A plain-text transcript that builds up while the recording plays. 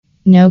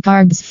No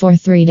carbs for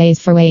 3 days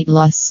for weight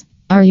loss.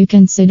 Are you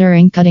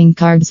considering cutting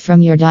carbs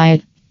from your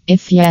diet?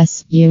 If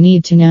yes, you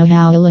need to know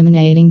how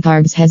eliminating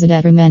carbs has a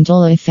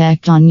detrimental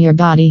effect on your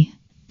body.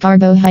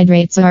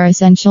 Carbohydrates are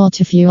essential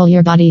to fuel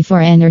your body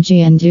for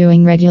energy and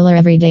doing regular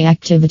everyday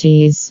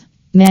activities.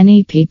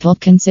 Many people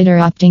consider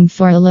opting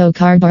for a low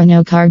carb or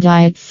no carb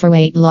diet for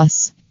weight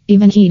loss.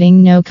 Even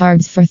eating no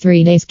carbs for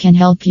 3 days can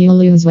help you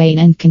lose weight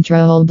and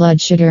control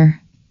blood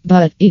sugar.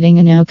 But eating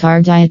a no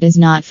carb diet is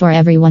not for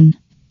everyone.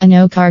 A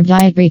no carb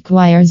diet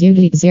requires you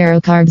to eat zero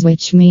carbs,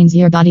 which means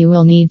your body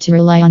will need to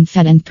rely on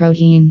fat and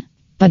protein.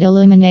 But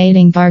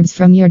eliminating carbs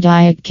from your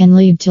diet can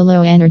lead to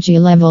low energy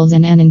levels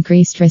and an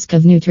increased risk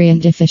of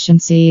nutrient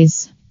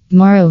deficiencies.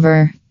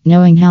 Moreover,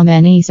 knowing how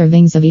many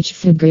servings of each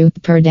food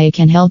group per day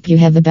can help you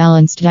have a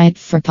balanced diet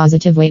for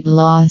positive weight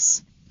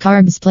loss.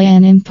 Carbs play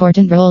an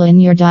important role in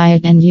your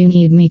diet, and you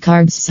need me.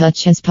 Carbs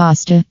such as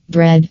pasta,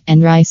 bread,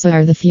 and rice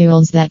are the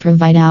fuels that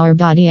provide our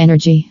body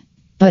energy.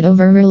 But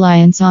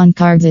over-reliance on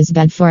carbs is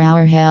bad for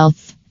our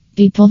health.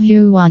 People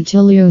who want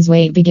to lose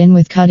weight begin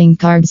with cutting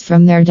carbs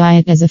from their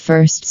diet as a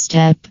first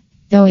step.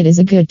 Though it is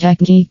a good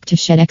technique to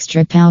shed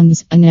extra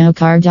pounds, a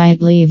no-carb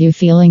diet leaves you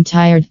feeling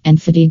tired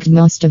and fatigued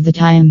most of the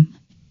time.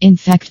 In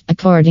fact,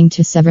 according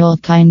to several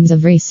kinds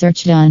of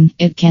research done,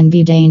 it can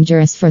be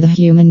dangerous for the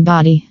human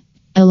body.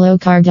 A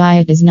low-carb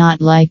diet is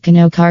not like a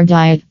no-carb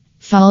diet.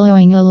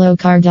 Following a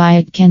low-carb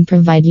diet can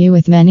provide you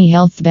with many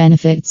health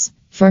benefits.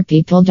 For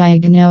people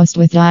diagnosed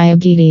with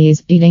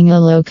diabetes, eating a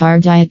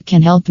low-carb diet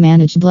can help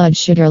manage blood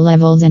sugar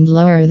levels and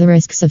lower the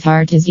risks of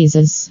heart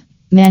diseases.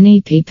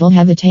 Many people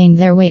have attained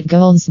their weight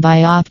goals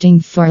by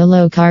opting for a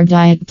low-carb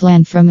diet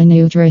plan from a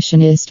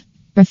nutritionist.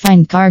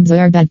 Refined carbs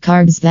are bad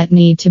carbs that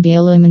need to be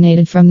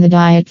eliminated from the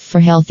diet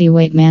for healthy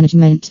weight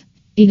management.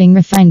 Eating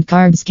refined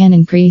carbs can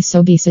increase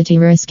obesity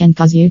risk and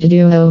cause you to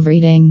do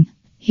overeating.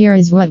 Here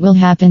is what will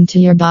happen to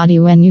your body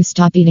when you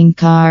stop eating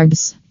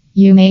carbs.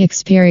 You may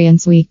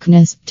experience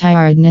weakness,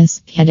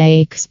 tiredness,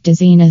 headaches,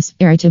 dizziness,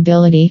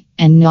 irritability,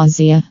 and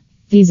nausea.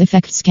 These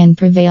effects can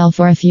prevail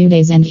for a few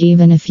days and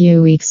even a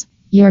few weeks.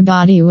 Your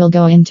body will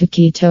go into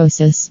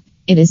ketosis.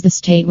 It is the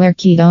state where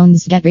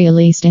ketones get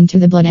released into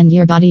the blood and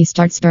your body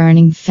starts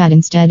burning fat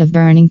instead of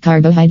burning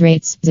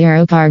carbohydrates.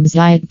 Zero carbs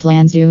diet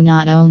plans do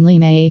not only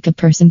make a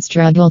person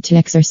struggle to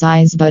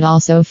exercise but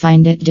also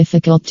find it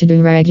difficult to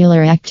do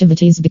regular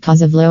activities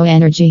because of low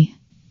energy.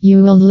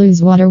 You will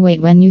lose water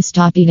weight when you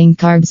stop eating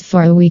carbs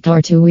for a week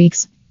or 2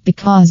 weeks.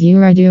 Because you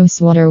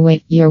reduce water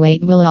weight, your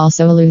weight will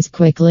also lose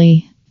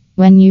quickly.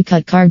 When you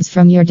cut carbs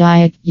from your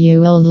diet, you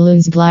will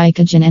lose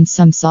glycogen and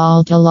some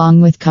salt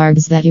along with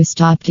carbs that you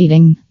stopped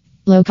eating.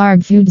 Low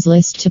carb foods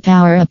list to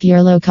power up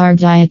your low carb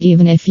diet.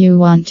 Even if you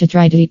want to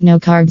try to eat no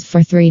carbs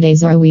for 3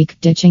 days or a week,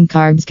 ditching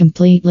carbs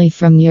completely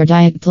from your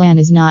diet plan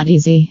is not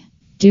easy.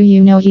 Do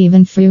you know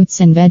even fruits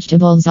and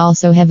vegetables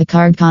also have a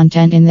carb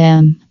content in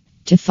them?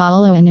 To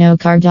follow a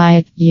no-carb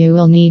diet, you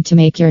will need to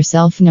make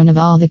yourself known of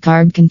all the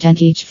carb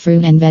content each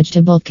fruit and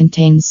vegetable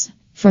contains.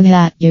 For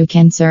that, you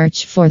can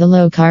search for the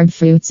low-carb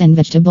fruits and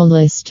vegetable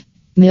list.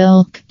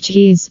 Milk,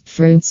 cheese,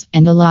 fruits,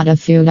 and a lot of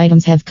food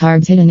items have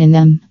carbs hidden in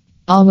them.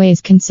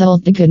 Always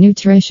consult a good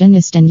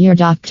nutritionist and your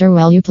doctor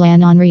while you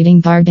plan on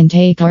reading carb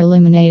intake or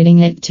eliminating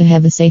it to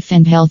have a safe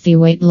and healthy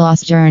weight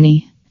loss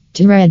journey.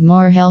 To read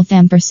more health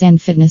and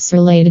fitness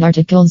related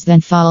articles, then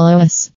follow us.